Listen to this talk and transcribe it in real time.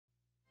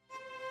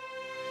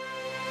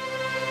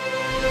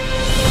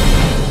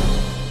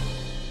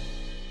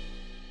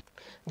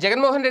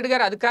జగన్మోహన్ రెడ్డి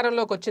గారు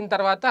అధికారంలోకి వచ్చిన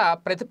తర్వాత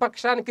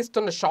ప్రతిపక్షానికి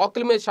ఇస్తున్న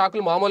షాకుల మీద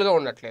షాకులు మామూలుగా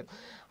ఉండట్లేదు.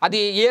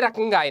 అది ఏ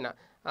రకంగా ఆయన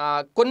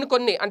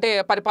కొన్ని అంటే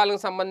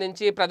పరిపాలనకు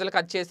సంబంధించి ప్రజలకు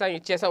అది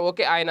ఇచ్చేసాం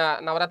ఓకే, ఆయన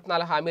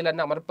నవరత్నాల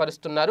హామీలన్నీ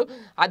అమలుపరుస్తున్నారు.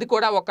 అది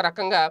కూడా ఒక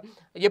రకంగా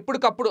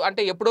ఎప్పటికప్పుడు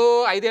అంటే ఎప్పుడో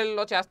 5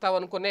 ఏళ్లలో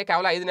చేస్తామనుకునే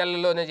కేవలం 5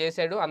 నెలల్లోనే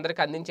చేసాడు,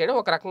 అందరికీ అందించాడు.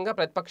 ఒక రకంగా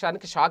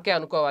ప్రతిపక్షానికి షాకే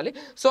అనుకోవాలి.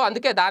 సో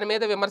అందుకే దాని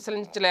మీద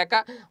విమర్శించలేక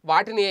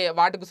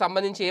వాటికి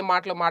సంబంధించి ఏం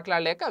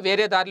మాట్లాడలేక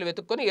వేరే దారులు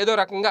వెతుక్కొని ఏదో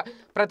రకంగా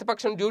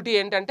ప్రతిపక్షం డ్యూటీ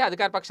ఏంటంటే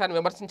అధికార పక్షాన్ని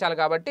విమర్శించాలి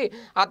కాబట్టి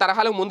ఆ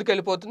తరహాలో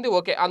ముందుకెళ్ళిపోతుంది.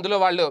 ఓకే, అందులో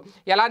వాళ్ళు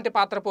ఎలాంటి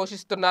పాత్ర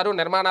పోషిస్తున్నారు,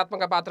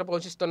 నిర్మాణాత్మక పాత్ర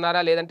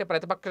పోషిస్తున్నారా లేదంటే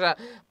ప్రతిపక్ష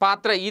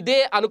పాత్ర ఇదే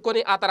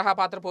అనుకొని ఆ తరహా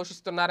పాత్ర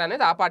పోషిస్తున్నారా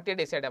అనేది ఆ పార్టీ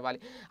డిసైడ్ అవ్వాలి.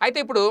 అయితే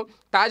ఇప్పుడు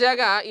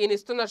తాజాగా ఈయన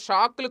ఇస్తున్న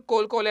షాక్లు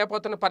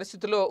కోలుకోలేకపోతున్న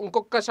పరిస్థితుల్లో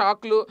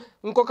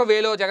ఇంకొక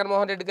వేలో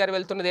జగన్మోహన్ రెడ్డి గారు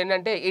వెళ్తున్నది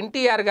ఏంటంటే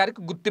ఎన్టీఆర్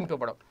గారికి గుర్తింపు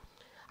ఇవ్వడం.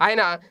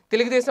 ఆయన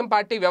తెలుగుదేశం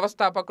పార్టీ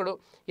వ్యవస్థాపకుడు,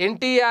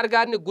 ఎన్టీఆర్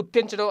గారిని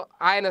గుర్తించడం,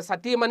 ఆయన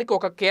సతీమణికి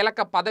ఒక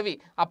కీలక పదవి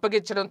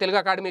అప్పగించడం తెలుగు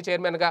అకాడమీ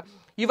చైర్మన్గా,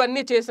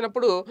 ఇవన్నీ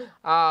చేసినప్పుడు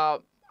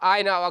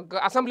ఆయన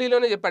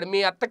అసెంబ్లీలోనే చెప్పాడు,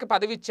 మీ అత్తకి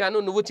పదవి ఇచ్చాను,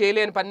 నువ్వు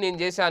చేయలేని పని నేను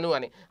చేశాను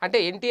అని. అంటే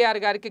ఎన్టీఆర్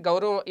గారికి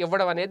గౌరవం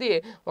ఇవ్వడం అనేది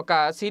ఒక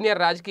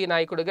సీనియర్ రాజకీయ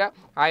నాయకుడిగా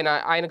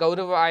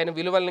ఆయన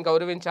విలువలను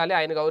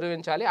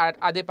గౌరవించాలి.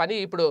 అదే పని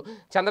ఇప్పుడు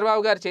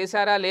చంద్రబాబు గారు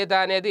చేశారా లేదా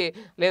అనేది,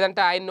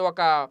 లేదంటే ఆయన్ని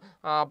ఒక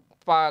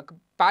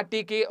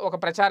పార్టీకి ఒక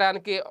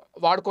ప్రచారానికి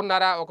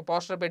వాడుకున్నారా ఒక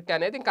పోస్టర్ పెట్టి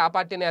అనేది ఇంకా ఆ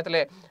పార్టీ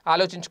నేతలే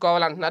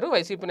ఆలోచించుకోవాలంటున్నారు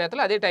వైసీపీ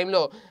నేతలు. అదే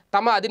టైంలో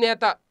తమ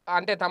అధినేత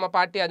అంటే తమ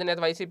పార్టీ అధినేత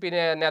వైసీపీ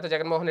నేత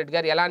జగన్మోహన్ రెడ్డి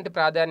గారు ఎలాంటి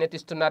ప్రాధాన్యత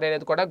ఇస్తున్నారు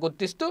అనేది కూడా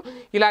గుర్తిస్తూ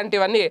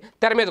ఇలాంటివన్నీ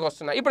తెర మీదకి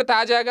వస్తున్నాయి. ఇప్పుడు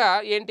తాజాగా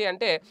ఏంటి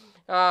అంటే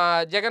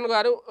జగన్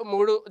గారు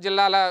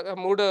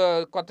 3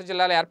 కొత్త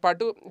జిల్లాల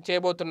ఏర్పాటు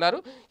చేయబోతున్నారు.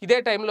 ఇదే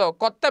టైంలో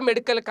కొత్త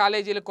మెడికల్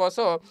కాలేజీల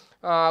కోసం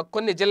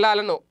కొన్ని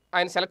జిల్లాలను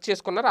ఆయన సెలెక్ట్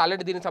చేసుకున్నారు.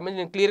 ఆల్రెడీ దీనికి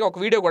సంబంధించి నేను క్లియర్గా ఒక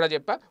వీడియో కూడా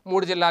చెప్పా,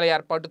 3 జిల్లాల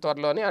ఏర్పాటు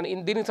త్వరలోనే.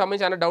 దీనికి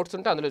సంబంధించి ఏమైనా డౌట్స్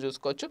ఉంటే అందులో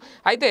చూసుకోవచ్చు.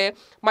 అయితే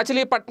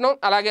మచిలీపట్నం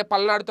అలాగే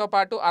పల్నాడుతో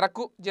పాటు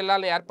అరకు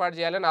జిల్లాలను ఏర్పాటు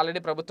చేయాలని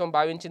ఆల్రెడీ ప్రభుత్వం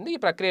భావించింది. ఈ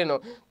ప్రక్రియను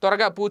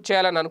త్వరగా పూర్తి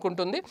చేయాలని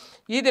అనుకుంటుంది.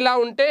 ఇదిలా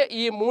ఉంటే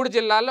ఈ 3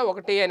 జిల్లాల్లో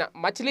ఒకటి అయిన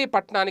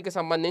మచిలీపట్నానికి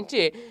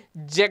సంబంధించి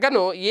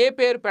జగన్ ఏ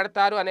పేరు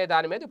పెడతారు అనే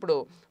దాని మీద ఇప్పుడు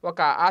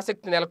ఒక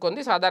ఆసక్తి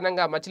నెలకొంది.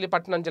 సాధారణంగా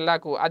మచిలీపట్నం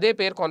జిల్లాకు అదే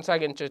పేరు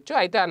కొనసాగించవచ్చు.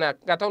 అయితే ఆయన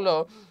గతంలో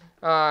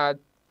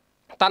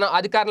తన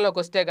అధికారంలోకి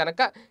వస్తే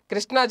గనక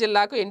కృష్ణా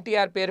జిల్లాకు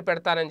ఎన్టీఆర్ పేరు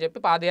పెడతానని చెప్పి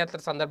పాదయాత్ర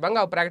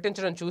సందర్భంగా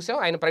ప్రకటించడం చూసాం.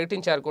 ఆయన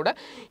ప్రకటించారు కూడా.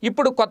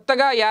 ఇప్పుడు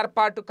కొత్తగా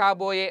ఏర్పాటు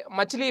కాబోయే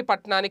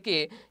మచిలీపట్నానికి,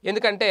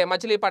 ఎందుకంటే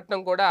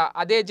మచిలీపట్నం కూడా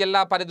అదే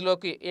జిల్లా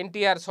పరిధిలోకి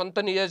ఎన్టీఆర్ సొంత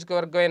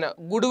నియోజకవర్గమైన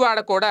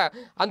గుడివాడ కూడా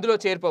అందులో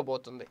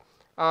చేరిపోబోతుంది.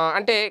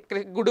 అంటే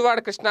గుడివాడ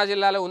కృష్ణా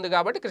జిల్లాలో ఉంది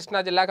కాబట్టి కృష్ణా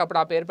జిల్లాకు అప్పుడు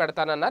ఆ పేరు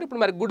పెడతానన్నారు.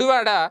 ఇప్పుడు మరి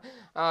గుడివాడ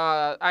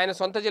ఆయన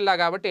సొంత జిల్లా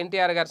కాబట్టి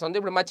ఎన్టీఆర్ గారి సొంత,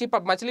 ఇప్పుడు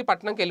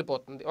మచిలీపట్నంకి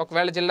వెళ్ళిపోతుంది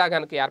ఒకవేళ జిల్లా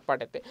కనుక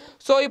ఏర్పాటైతే.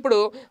 సో ఇప్పుడు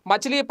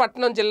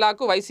మచిలీపట్నం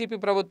జిల్లాకు వైసీపీ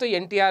ప్రభుత్వం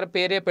ఎన్టీఆర్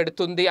పేరే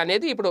పెడుతుంది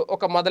అనేది ఇప్పుడు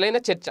ఒక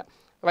మొదలైన చర్చ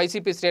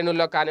వైసీపీ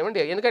శ్రేణుల్లో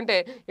కానివ్వండి. ఎందుకంటే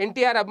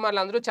ఎన్టీఆర్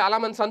అభిమానులు అందరూ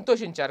చాలామంది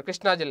సంతోషించారు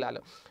కృష్ణా జిల్లాలో.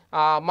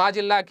 మా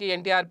జిల్లాకి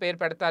ఎన్టీఆర్ పేరు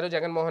పెడతారు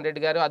జగన్మోహన్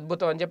రెడ్డి గారు,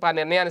 అద్భుతం అని చెప్పి ఆ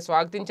నిర్ణయాన్ని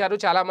స్వాగతించారు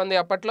చాలామంది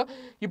అప్పట్లో.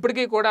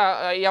 ఇప్పటికీ కూడా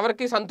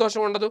ఎవరికి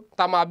సంతోషం ఉండదు,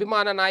 తమ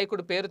అభిమాన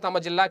నాయకుడు పేరు తమ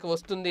జిల్లాకి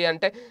వస్తుంది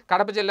అంటే.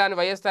 కడప జిల్లాని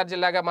వైఎస్ఆర్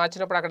జిల్లాగా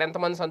మార్చినప్పుడు అక్కడ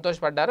ఎంతమంది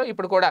సంతోషపడ్డారో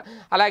ఇప్పుడు కూడా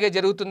అలాగే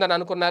జరుగుతుందని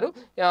అనుకున్నారు.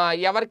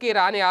 ఎవరికి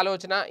రాని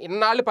ఆలోచన,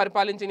 ఇన్నాళ్ళు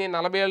పరిపాలించి నేను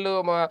 40 ఏళ్ళు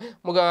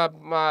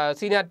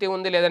సీనియారిటీ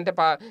ఉంది, లేదంటే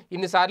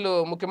ఇన్నిసార్లు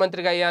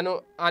ముఖ్యమంత్రిగా అయ్యాను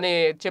అని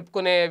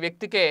చెప్పుకునే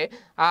వ్యక్తికే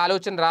ఆ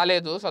ఆలోచన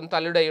రాలేదు, సొంత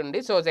అల్లుడై ఉండి.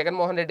 సో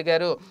జగన్మోహన్ రెడ్డి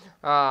గారు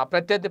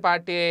ప్రత్యర్థి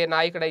పార్టీ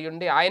నాయకుడు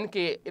అయ్యుండి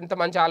ఆయనకి ఇంత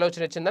మంచి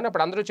ఆలోచన వచ్చిందని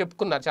అప్పుడు అందరూ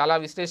చెప్పుకున్నారు. చాలా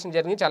విశ్లేషణ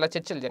జరిగింది, చాలా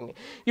చర్చలు జరిగినాయి.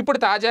 ఇప్పుడు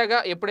తాజాగా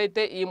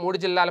ఎప్పుడైతే ఈ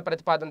 3 జిల్లాల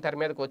ప్రతిపాదన తెర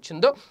మీదకి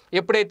వచ్చిందో,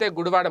 ఎప్పుడైతే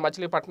గుడివాడ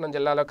మచిలీపట్నం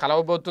జిల్లాలో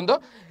కలవబోతుందో,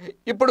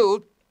 ఇప్పుడు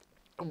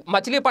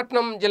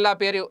మచిలీపట్నం జిల్లా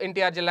పేరు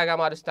ఎన్టీఆర్ జిల్లాగా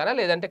మారుస్తారా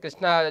లేదంటే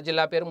కృష్ణా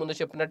జిల్లా పేరు ముందు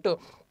చెప్పినట్టు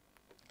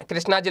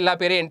కృష్ణా జిల్లా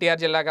పేరు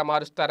ఎన్టీఆర్ జిల్లాగా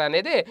మారుస్తారా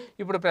అనేది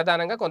ఇప్పుడు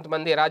ప్రధానంగా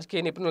కొంతమంది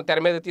రాజకీయ నిపుణులు తెర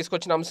మీద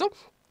తీసుకొచ్చిన అంశం.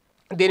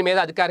 దీని మీద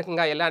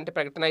అధికారికంగా ఎలాంటి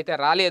ప్రకటన అయితే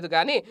రాలేదు,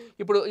 కానీ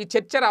ఇప్పుడు ఈ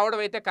చర్చ రావడం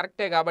అయితే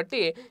కరెక్టే.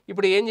 కాబట్టి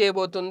ఇప్పుడు ఏం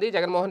చేయబోతుంది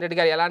జగన్మోహన్ రెడ్డి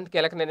గారు, ఎలాంటి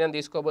కీలక నిర్ణయం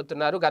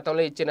తీసుకోబోతున్నారు,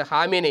 గతంలో ఇచ్చిన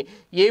హామీని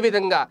ఏ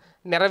విధంగా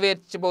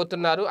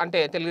నెరవేర్చబోతున్నారు అంటే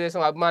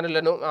తెలుగుదేశం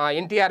అభిమానులను,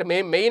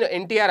 మెయిన్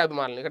ఎన్టీఆర్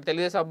అభిమానులు, ఇక్కడ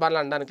తెలుగుదేశం అభిమానులు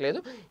అనడానికి లేదు,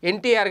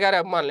 ఎన్టీఆర్ గారి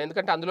అభిమానులు,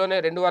 ఎందుకంటే అందులోనే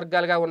 2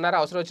 వర్గాలుగా ఉన్నారు,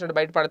 అవసరం వచ్చినట్టు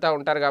బయటపడతా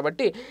ఉంటారు.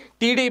 కాబట్టి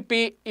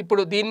టీడీపీ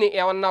ఇప్పుడు దీన్ని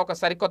ఏమన్నా ఒక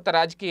సరికొత్త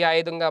రాజకీయ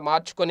ఆయుధంగా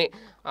మార్చుకొని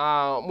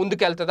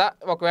ముందుకెళ్తుందా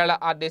ఒకవేళ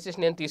ఆ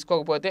డెసిషన్ ఏం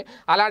తీసుకోకపోతే?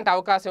 అలాంటి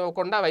అవకాశం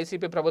ఇవ్వకుండా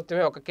వైసీపీ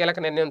ప్రభుత్వమే ఒక కీలక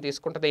నిర్ణయం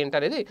తీసుకుంటుంది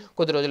ఏంటనేది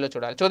కొద్ది రోజుల్లో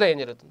చూడాలి. చూద్దాం ఏం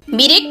జరుగుతుంది.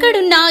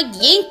 మీరెక్కడున్నా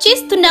ఏం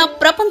చేస్తున్నా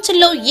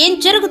ప్రపంచంలో ఏం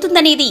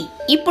జరుగుతుందనేది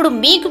ఇప్పుడు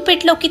మీకు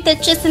పెట్లోకి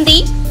తెచ్చేసింది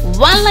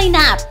ఆన్లైన్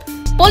యాప్.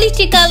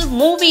 పొలిటికల్,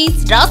 మూవీస్,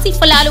 రాశి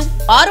ఫలాలు,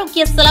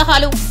 ఆరోగ్య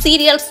సలహాలు,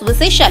 సీరియల్స్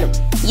విశేషాలు,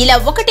 ఇలా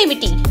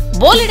ఒకటేమిటి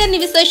బోలెడన్ని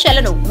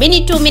విశేషాలను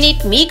మినిట్ టు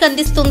మినిట్ మీకు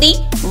అందిస్తుంది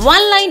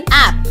ఆన్లైన్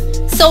యాప్.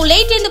 సో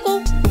లేట్ ఎందుకు,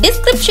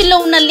 డిస్క్రిప్షన్ లో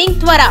ఉన్న లింక్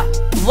ద్వారా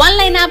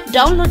ఆన్లైన్ యాప్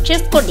డౌన్లోడ్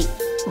చేసుకోండి.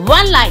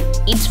 Online,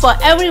 it's for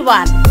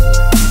everyone.